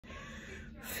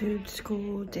Food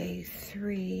school day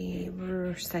 3,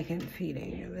 we're second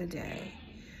feeding of the day.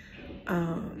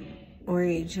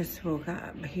 Ori just woke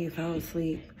up, he fell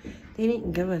asleep. They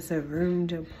didn't give us a room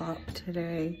to plop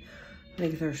today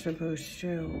like they're supposed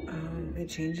to. It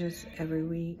changes every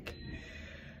week.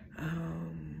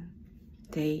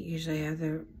 They usually have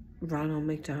the Ronald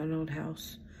McDonald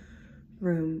House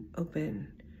room open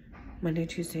Monday,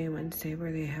 Tuesday, and Wednesday,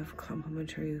 where they have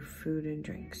complimentary food and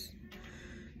drinks.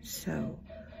 So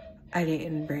I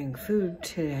didn't bring food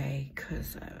today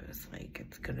because I was like,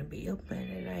 it's gonna be open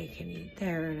and I can eat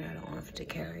there and I don't have to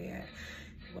carry it.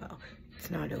 Well,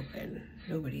 it's not open.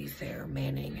 Nobody's there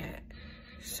manning it.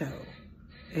 So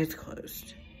it's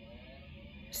closed.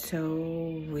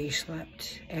 So we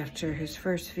slept after his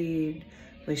first feed.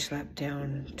 We slept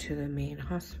down to the main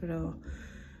hospital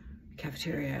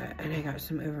cafeteria, and I got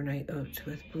some overnight oats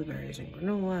with blueberries and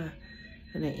granola,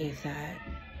 and I ate that.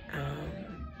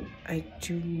 I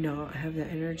do not have the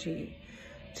energy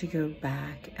to go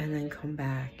back and then come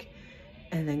back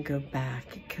and then go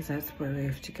back, because that's where we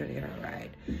have to go to get our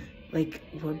ride. Like,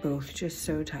 we're both just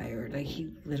so tired. Like,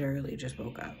 he literally just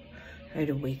woke up. I had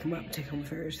to wake him up to come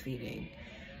for his feeding.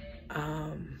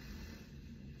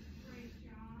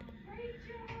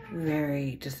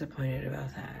 Very disappointed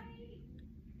about that.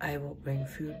 I will bring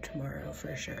food tomorrow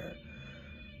for sure.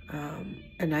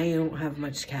 And I don't have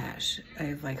much cash. I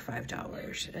have like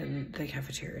 $5 and the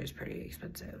cafeteria is pretty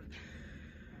expensive.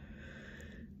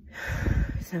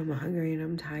 So I'm hungry and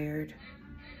I'm tired.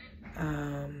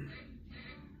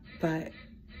 But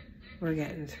we're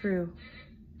getting through.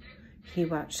 He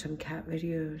watched some cat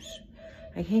videos.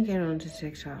 I can't get onto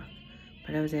TikTok,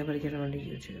 but I was able to get onto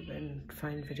YouTube and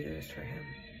find videos for him.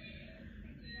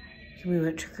 We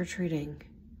went trick-or-treating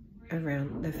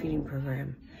around the feeding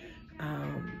program,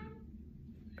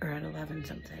 around 11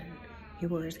 something. He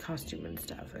wore his costume and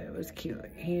stuff. It was cute.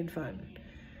 He had fun.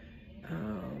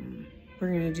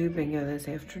 We're gonna do bingo this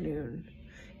afternoon.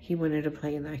 He wanted to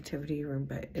play in the activity room,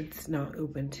 but it's not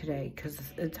open today because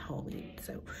it's Halloween.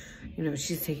 So, you know,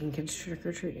 she's taking kids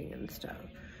trick-or-treating and stuff.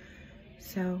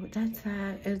 So that's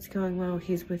that. It's going well.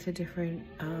 He's with a different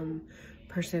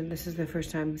person. This is the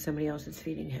first time somebody else is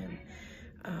feeding him,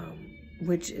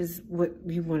 which is what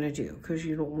you want to do, because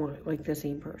you don't want like the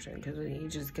same person, because then he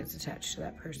just gets attached to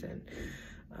that person.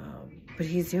 But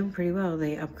he's doing pretty well.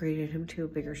 They upgraded him to a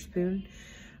bigger spoon.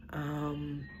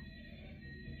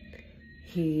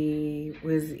 He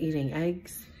was eating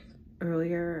eggs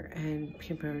earlier and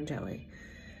peanut butter and jelly.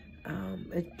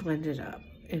 It blended up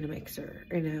in a mixer,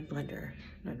 in a blender,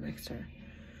 not a mixer.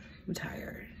 I'm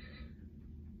tired.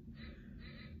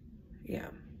 Yeah,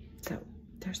 so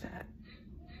there's that.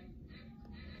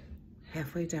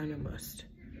 Halfway done almost.